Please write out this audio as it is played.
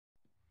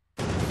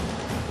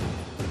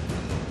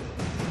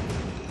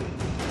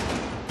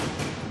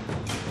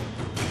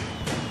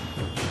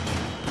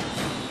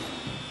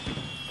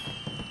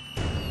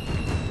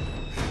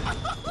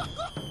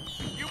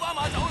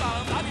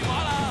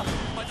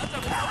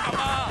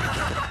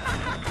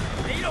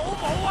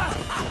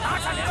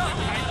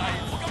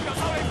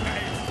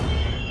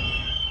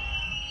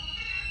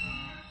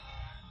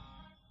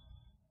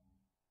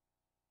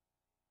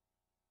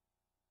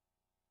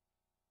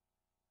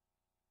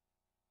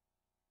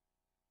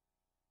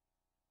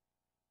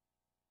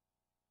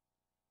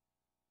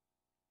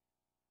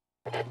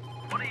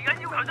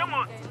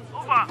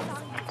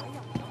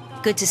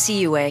Good to see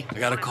you, Wei. I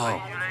got a call.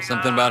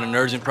 Something about an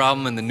urgent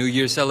problem in the New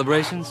Year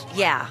celebrations?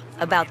 Yeah,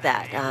 about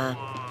that.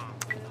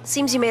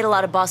 Seems you made a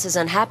lot of bosses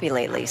unhappy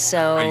lately,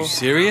 so... Are you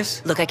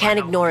serious? Look, I can't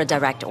ignore a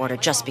direct order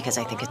just because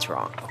I think it's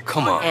wrong. Oh,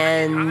 come on.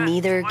 And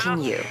neither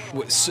can you.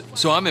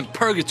 So I'm in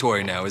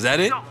purgatory now, is that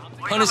it?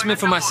 Punishment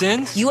for my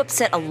sins? You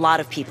upset a lot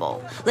of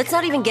people. Let's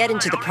not even get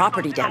into the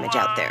property damage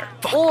out there.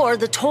 Or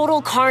the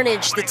total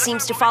carnage that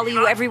seems to follow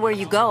you everywhere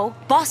you go.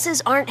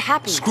 Bosses aren't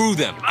happy. Screw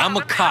them. I'm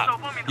a cop.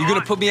 You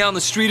gonna put me out on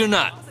the street or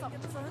not?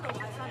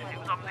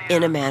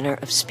 In a manner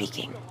of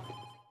speaking.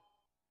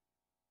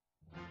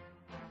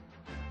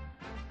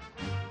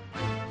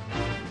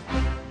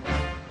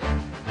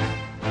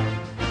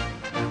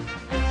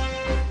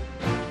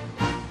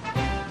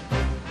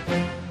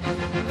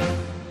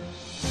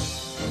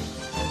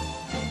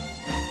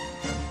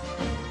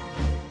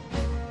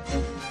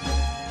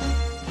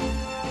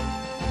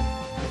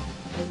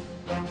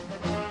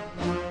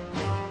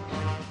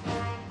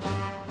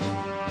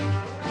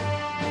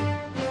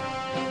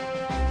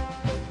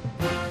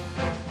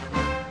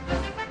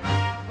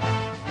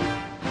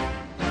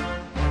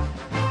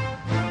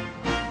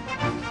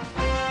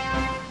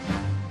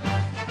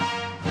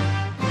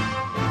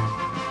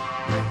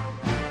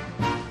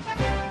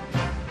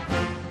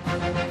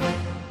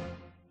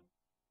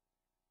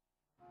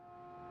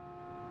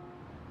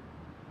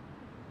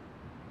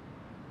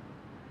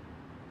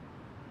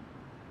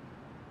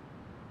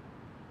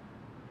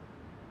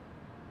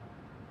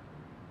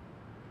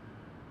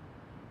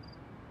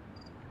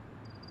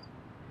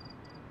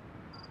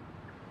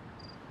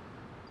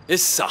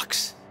 This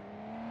sucks.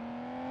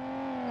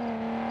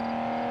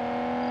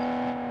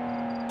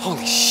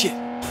 Holy shit.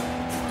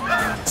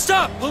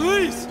 Stop,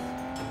 police!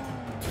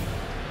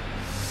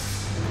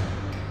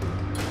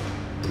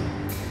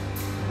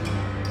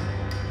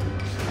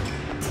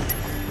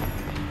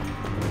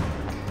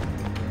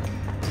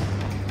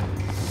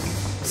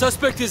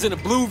 Suspect is in a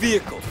blue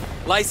vehicle.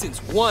 License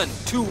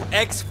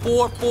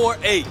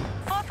 12X448.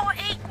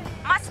 448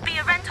 must be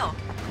a rental.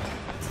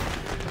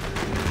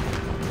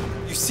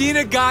 You seen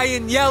a guy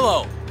in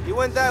yellow? He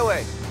went that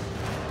way.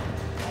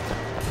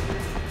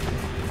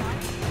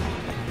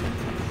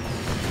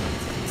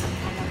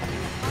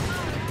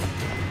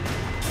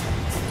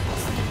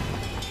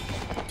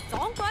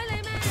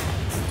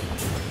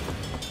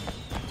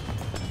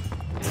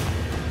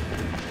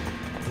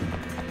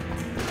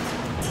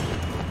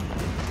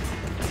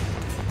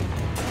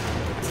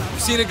 You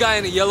seen a guy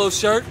in a yellow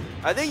shirt?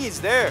 I think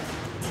he's there.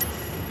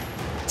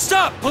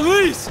 Stop!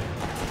 Police!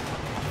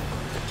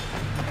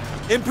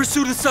 In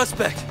pursuit of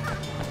suspect.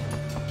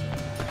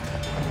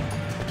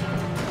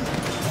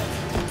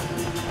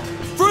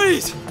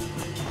 Freeze!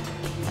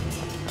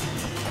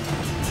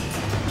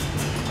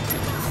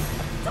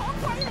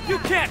 You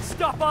can't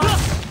stop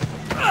us!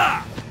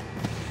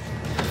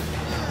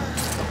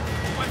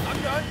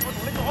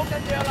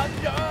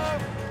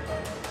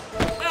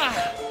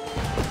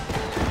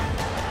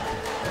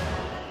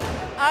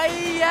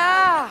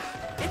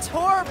 It's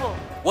horrible.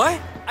 What?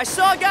 I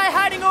saw a guy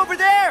hiding over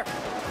there.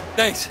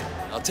 Thanks.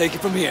 I'll take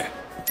it from here.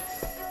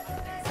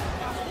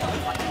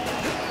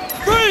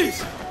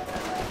 Freeze!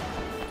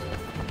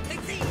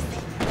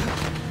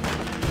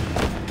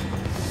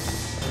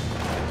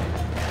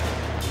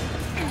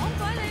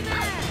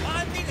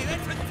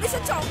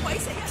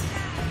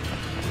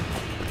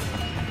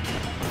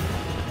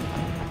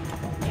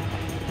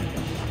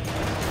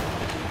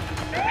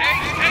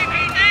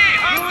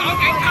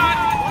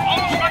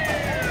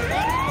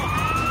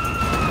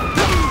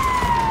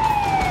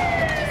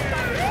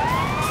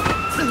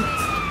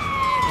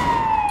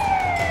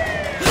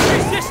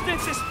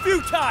 Resistance is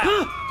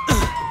futile.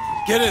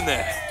 Get in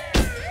there.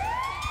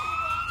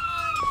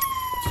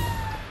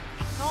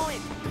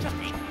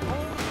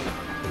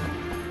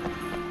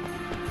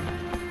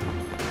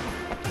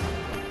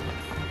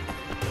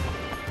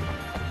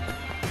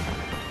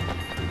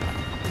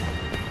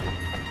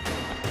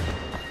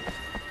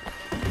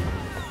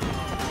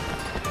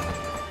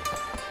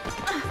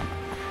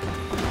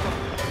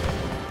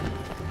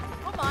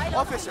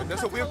 Officer,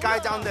 there's a weird guy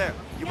down there.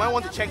 You might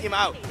want to check him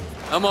out.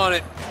 I'm on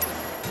it.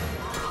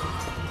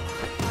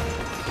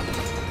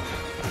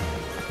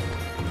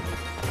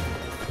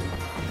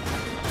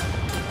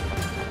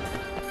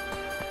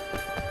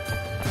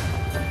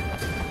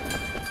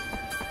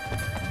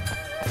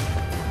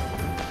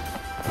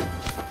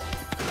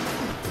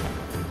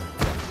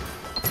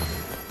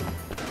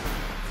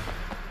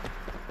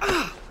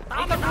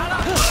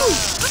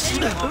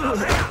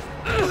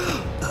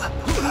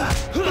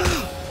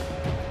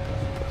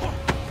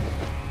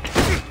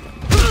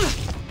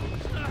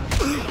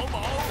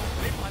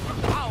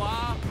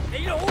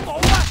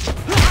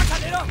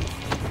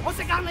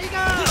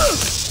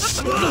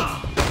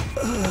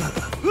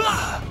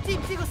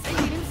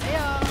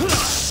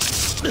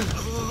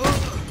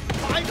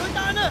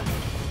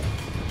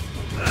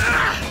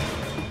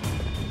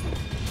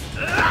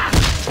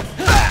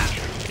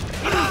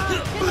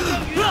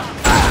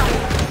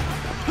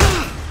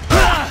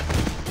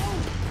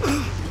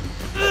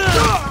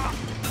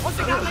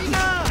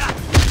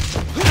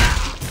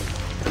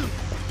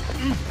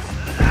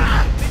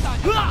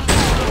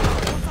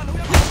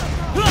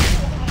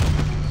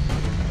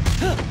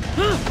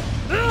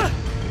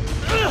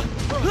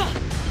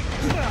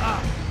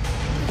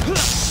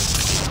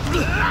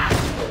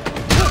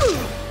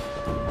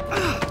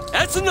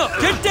 That's enough!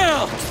 Get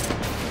down!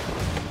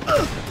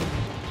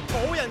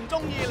 冇人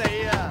中意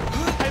你啊，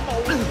係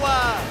冇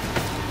啊！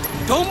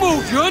 Don't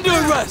move! You're under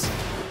arrest!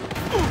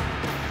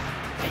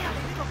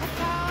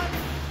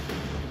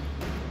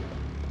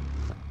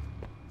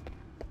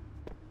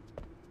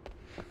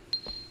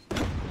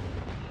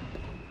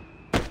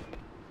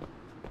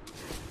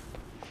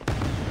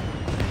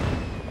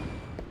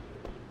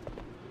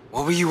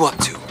 What were you up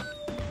to?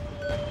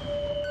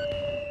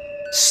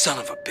 Son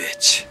of a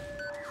bitch.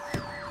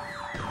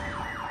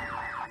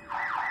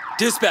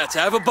 Dispatch,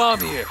 I have a bomb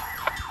here.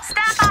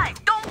 Stand by!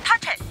 Don't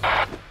touch it!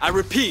 I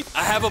repeat,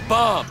 I have a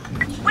bomb.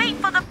 Wait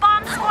for the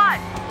bomb squad!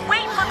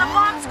 Wait for the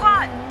bomb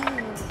squad!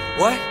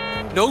 What?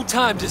 No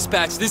time,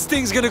 dispatch. This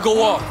thing's gonna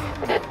go off.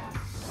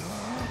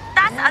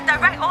 That's a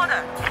direct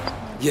order.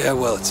 Yeah,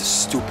 well, it's a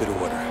stupid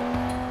order.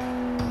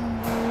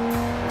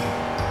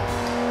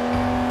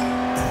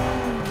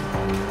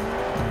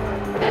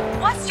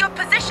 What's your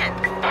position?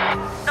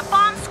 The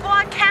bomb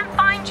squad can't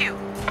find you.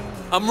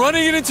 I'm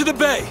running it into the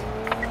bay.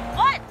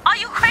 What? Are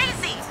you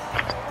crazy?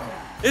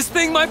 This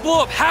thing might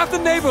blow up half the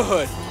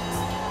neighborhood.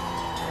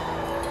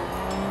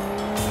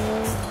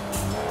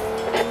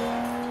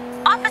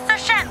 Officer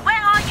Shen,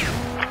 where are you?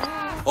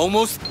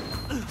 Almost.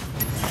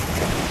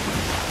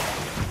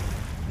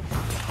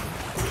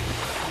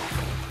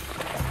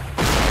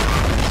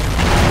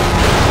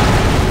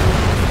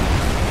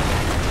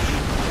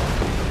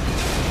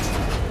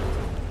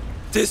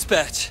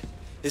 Dispatch,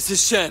 this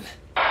is Shen.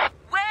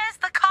 Where's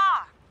the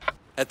car?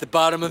 At the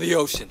bottom of the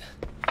ocean.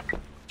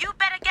 You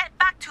better get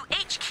back to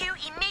HQ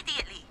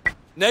immediately.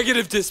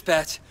 Negative,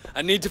 dispatch.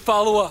 I need to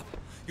follow up.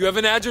 You have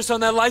an address on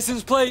that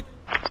license plate?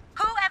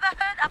 Who ever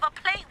heard of a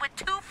plate with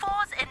 2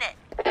 4s in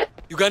it?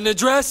 You got an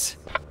address?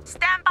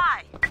 Stand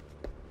by.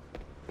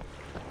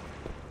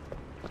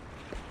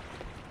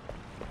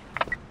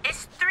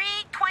 It's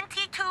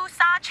 322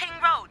 Sa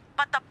Ching Road,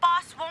 but the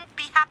boss won't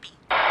be happy.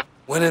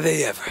 When are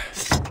they ever?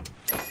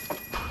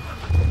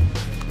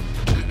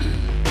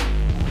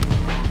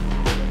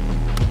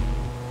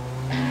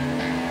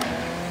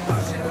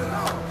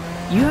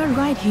 You are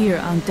right here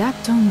on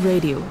Daptone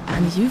Radio,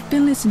 and you've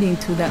been listening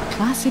to that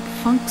classic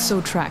funk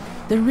soul track,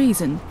 The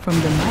Reason,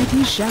 from the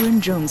mighty Sharon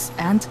Jones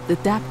and the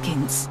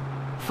Dapkins,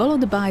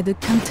 followed by The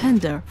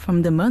Contender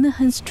from the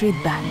Monahan Street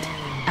Band,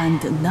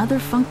 and another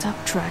funked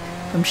up track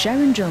from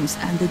Sharon Jones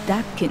and the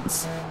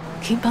Dapkins.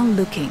 Keep on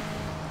looking.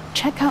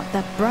 Check out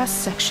that brass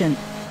section.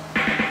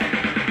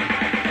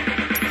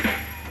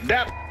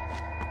 Dap.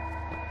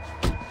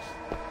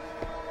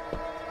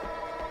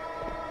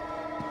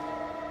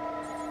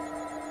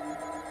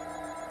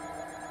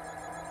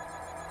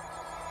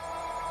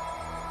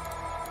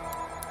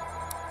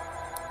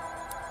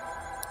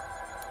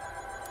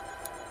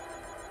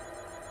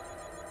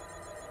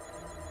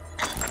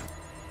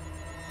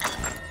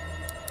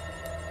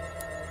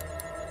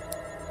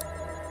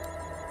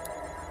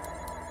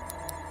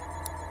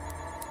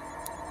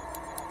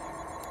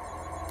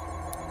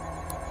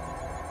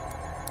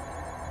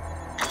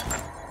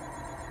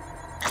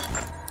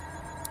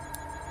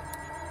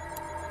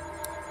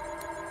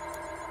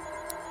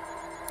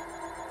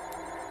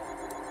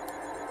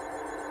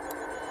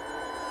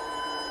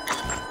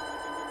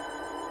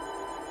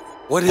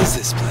 What is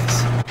this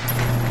place?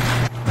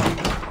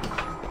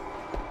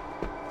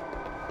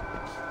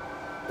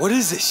 What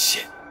is this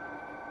shit?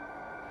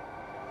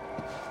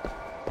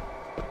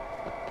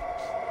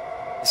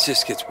 This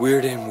just gets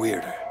weirder and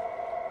weirder.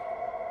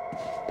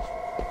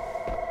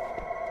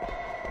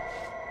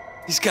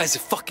 These guys are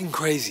fucking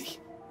crazy.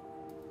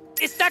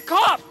 It's that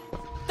cop!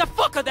 The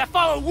fucker that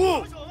followed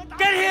Wu!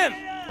 Get him!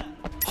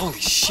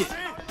 Holy shit.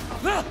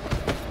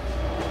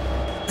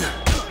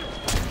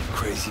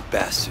 Crazy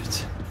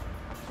bastards.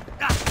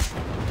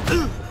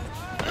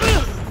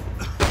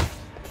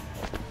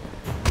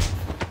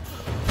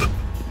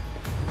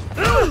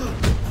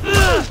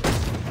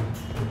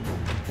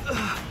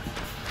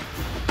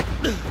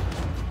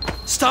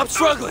 Stop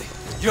struggling!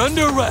 You're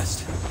under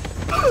arrest!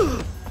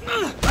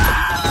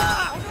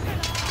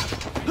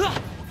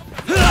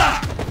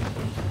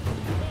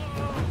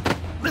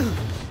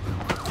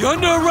 You're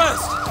under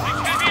arrest!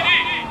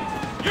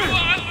 You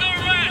are under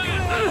arrest!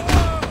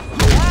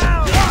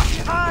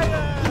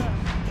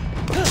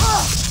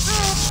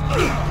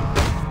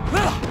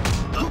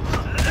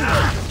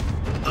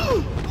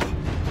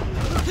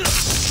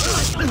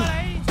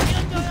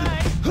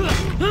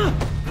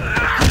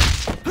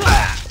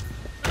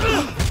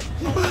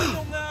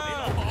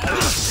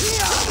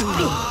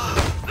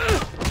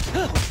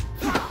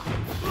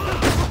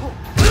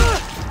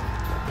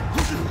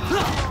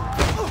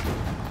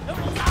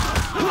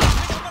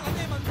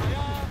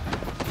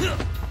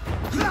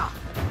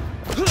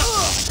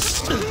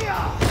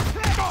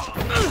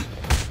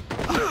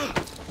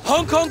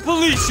 Hong Kong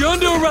police, you're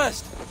under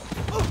arrest!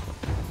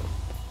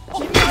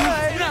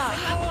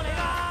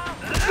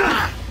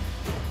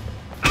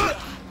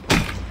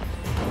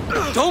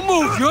 Don't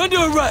move, you're under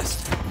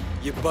arrest!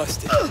 You're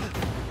busted.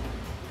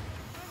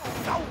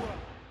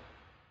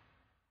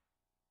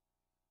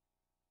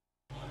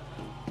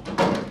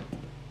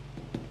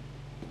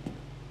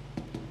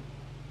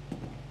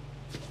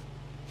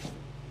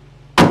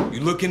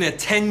 You're looking at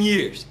 10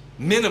 years,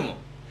 minimum.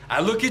 I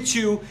look at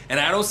you, and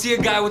I don't see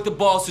a guy with the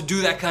balls to do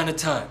that kind of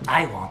time.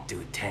 I won't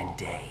do 10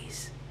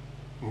 days.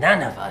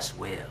 None of us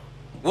will.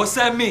 What's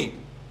that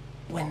mean?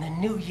 When the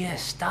new year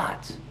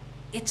starts,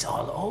 it's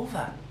all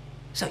over.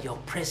 So your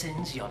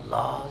prisons, your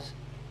laws,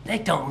 they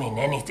don't mean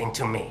anything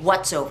to me.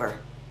 What's over?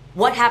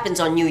 What happens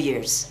on New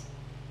Year's?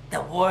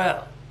 The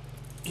world,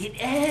 it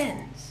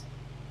ends.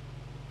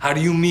 How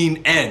do you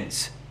mean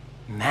ends?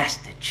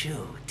 Master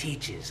Chu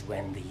teaches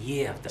when the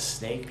year of the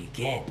snake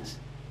begins,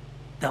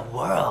 the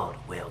world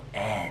will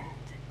end.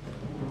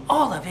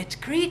 All of its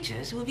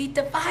creatures will be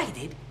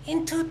divided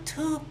into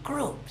two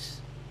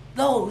groups.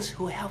 Those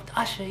who helped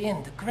usher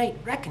in the Great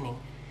Reckoning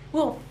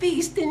will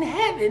feast in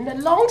heaven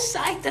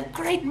alongside the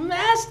Great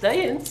Master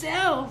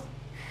himself.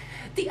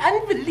 The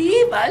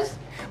unbelievers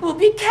will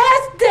be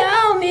cast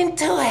down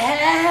into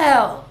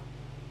hell.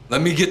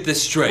 Let me get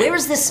this straight. Where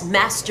is this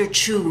Master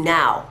Chu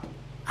now?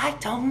 I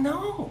don't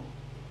know.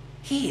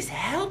 He's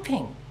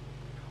helping.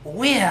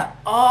 We're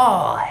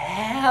all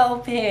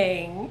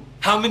helping.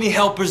 How many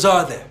helpers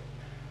are there?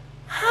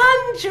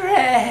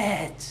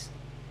 Hundreds.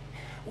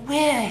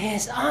 We're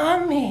his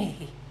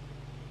army.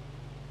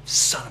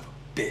 Son of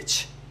a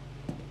bitch.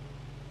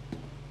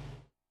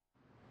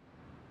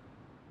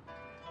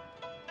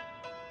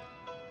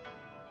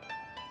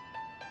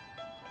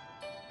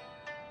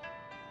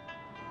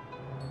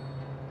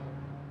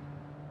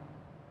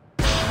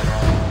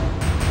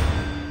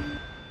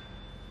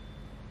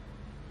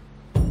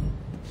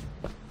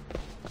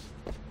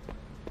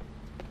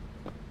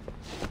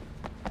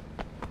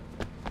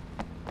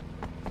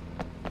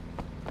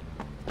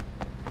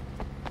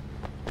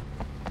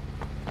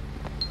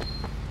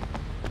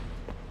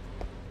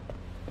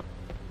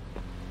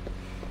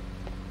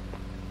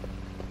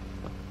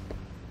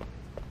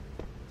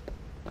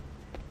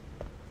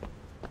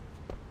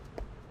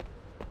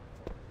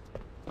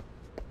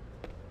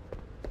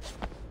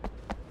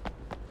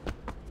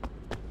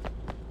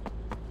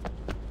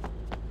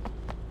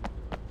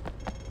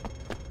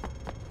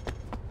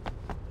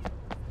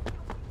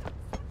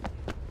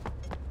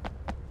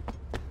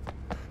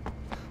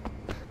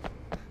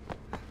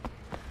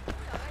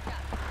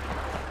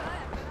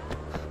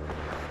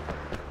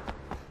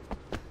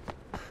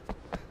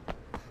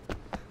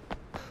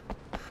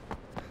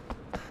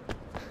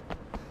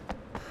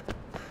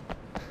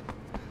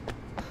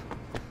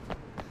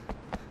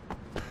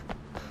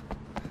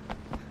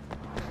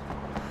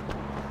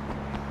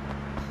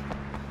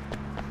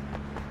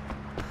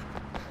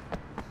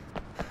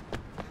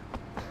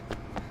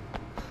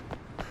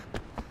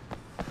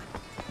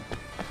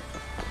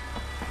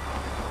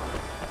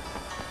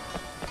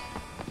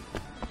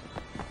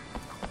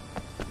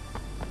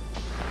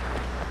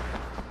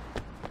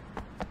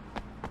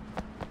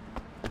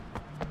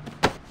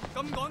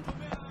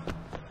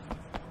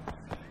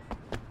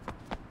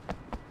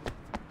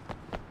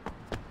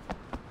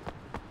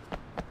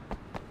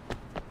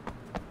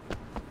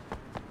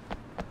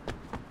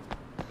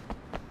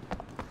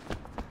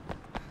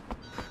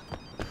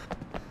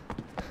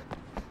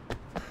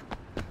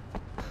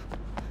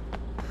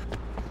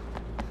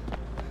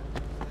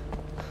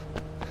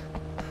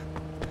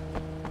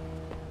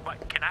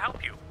 Can I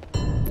help you?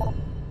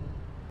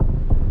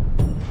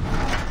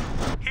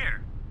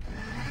 Here.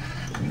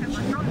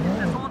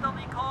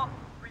 Disorderly call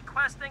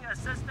requesting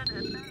assistance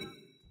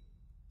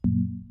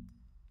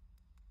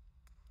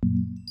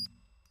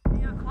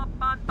in Club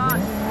Ban Ban.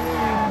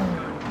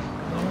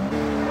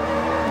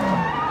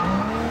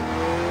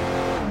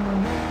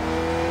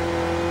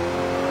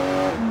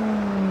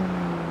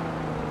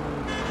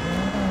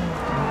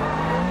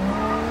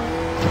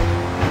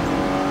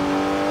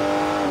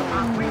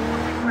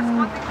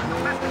 Responding to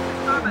domestic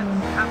disturbance.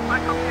 Have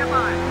backup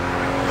nearby.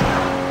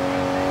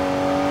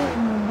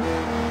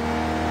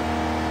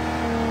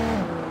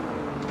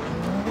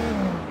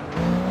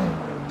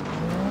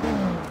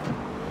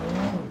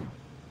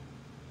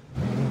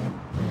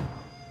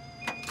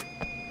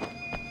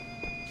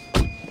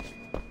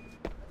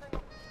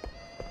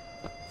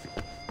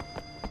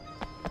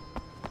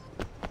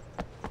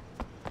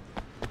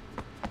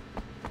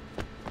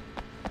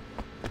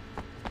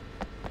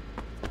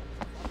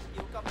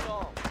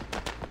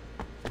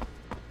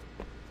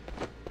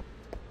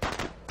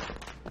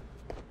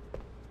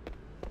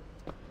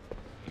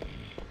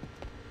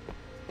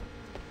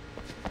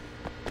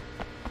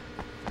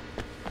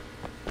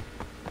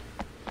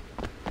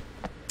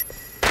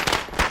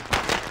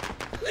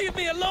 Leave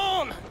me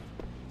alone!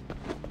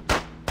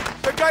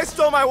 The guy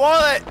stole my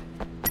wallet!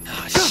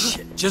 Ah,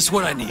 shit. Just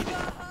what I need.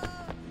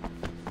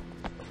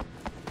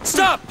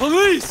 Stop!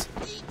 Police!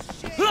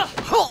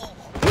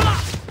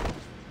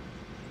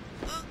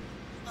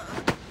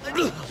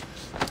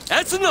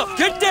 That's enough!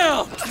 Get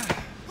down!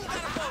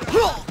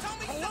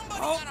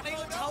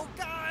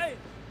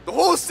 The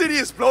whole city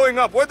is blowing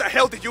up. Where the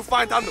hell did you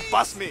find time to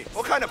bust me?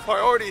 What kind of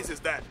priorities is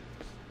that?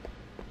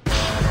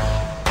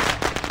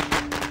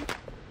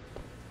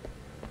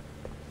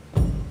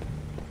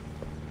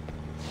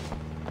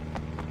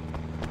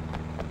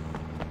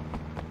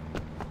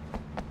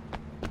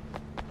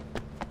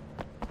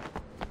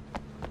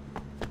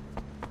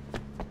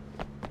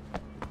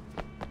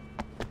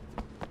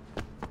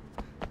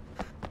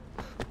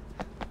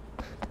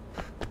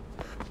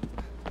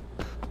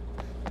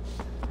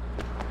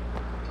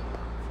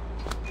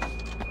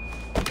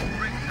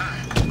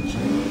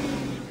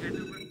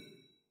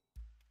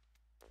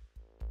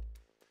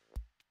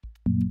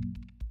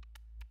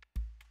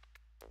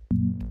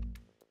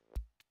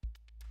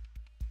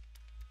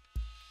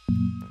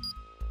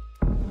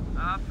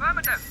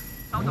 Affirmative.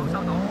 收到，收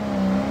到。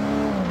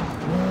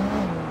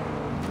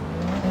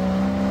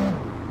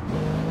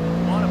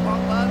Want a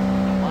punk bud?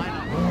 Line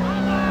up.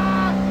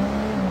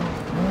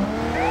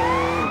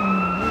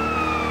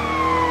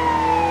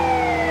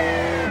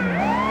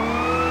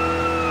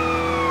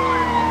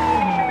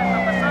 Altercation is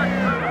number 7,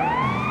 over.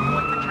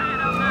 Going to check it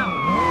out now.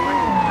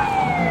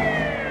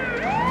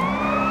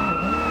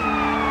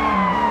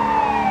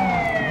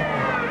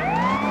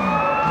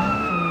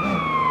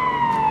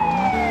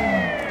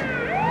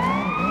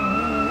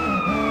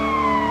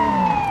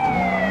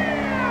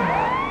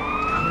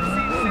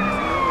 Received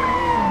citizen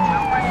complaint.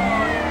 Will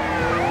respond.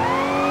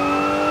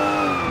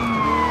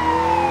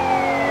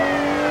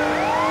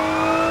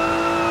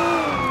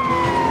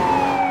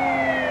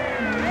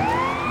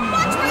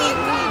 Watch where you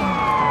go!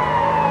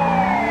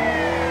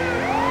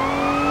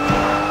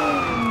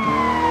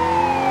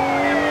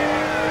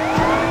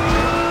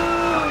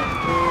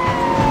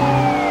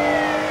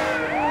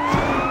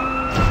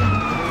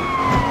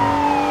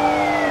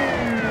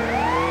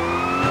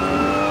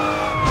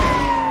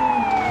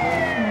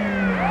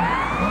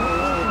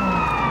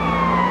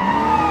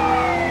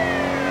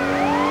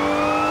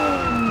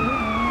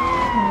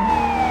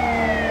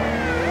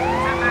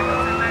 Sit back up,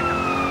 sit back up.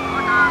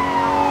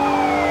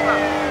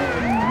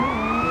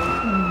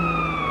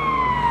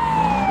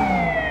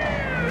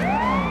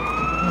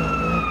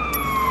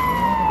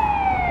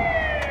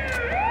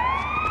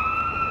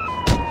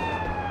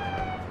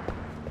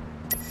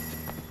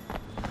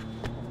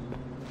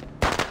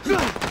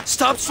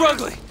 Stop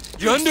struggling!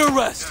 You're under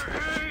arrest!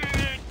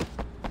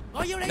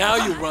 Now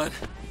you run.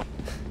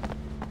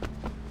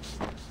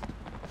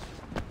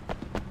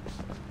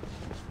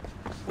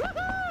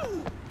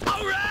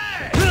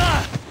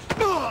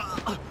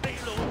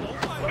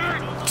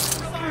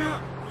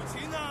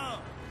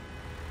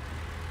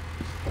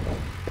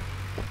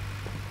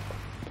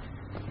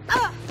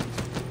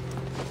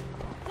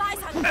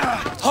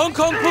 Hong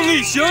Kong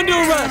police, you're under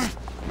arrest!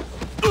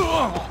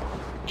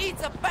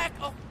 It's a bag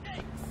of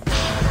eggs.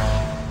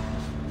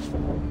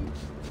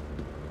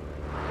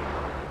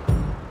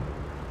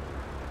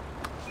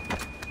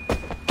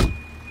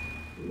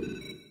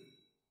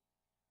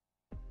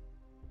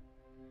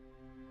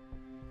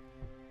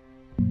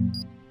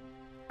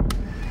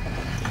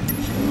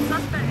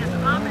 Suspect is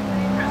armed and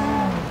dangerous.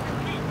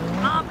 Repeat,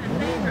 armed and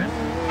dangerous.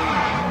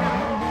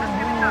 Let's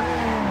get it done.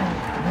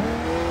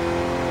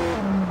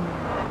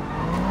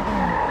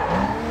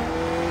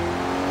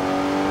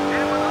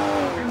 Anyone else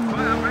confused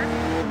by arrest?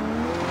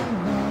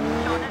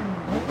 Be on it.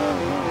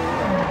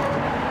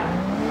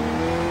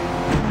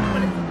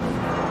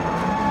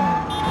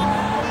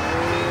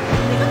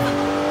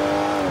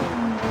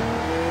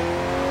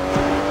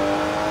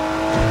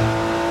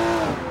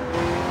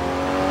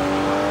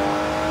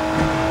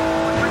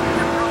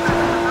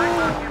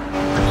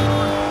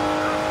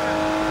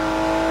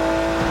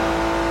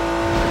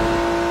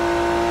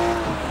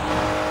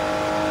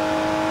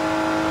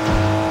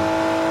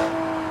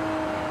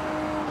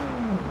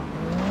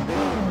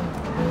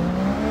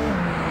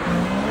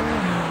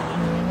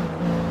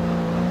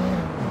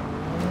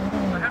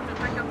 I have to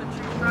pick up the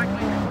chief drag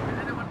leader. Can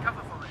anyone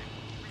cover for me?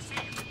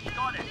 Received.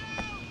 Got it.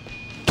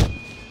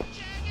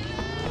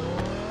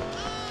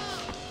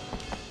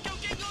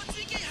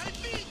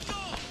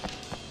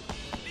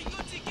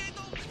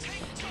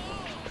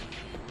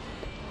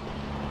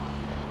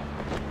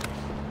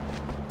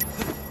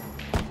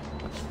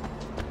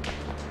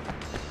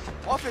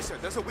 Officer,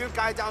 there's a weird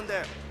guy down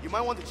there. You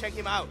might want to check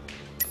him out.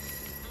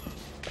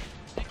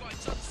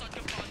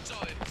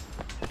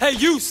 Hey,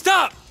 you,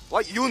 stop!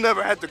 What? You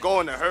never had to go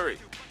in a hurry.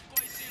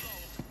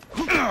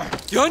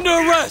 You're under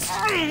arrest!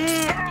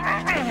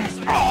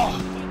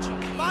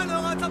 班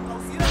兩個執頭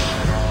屎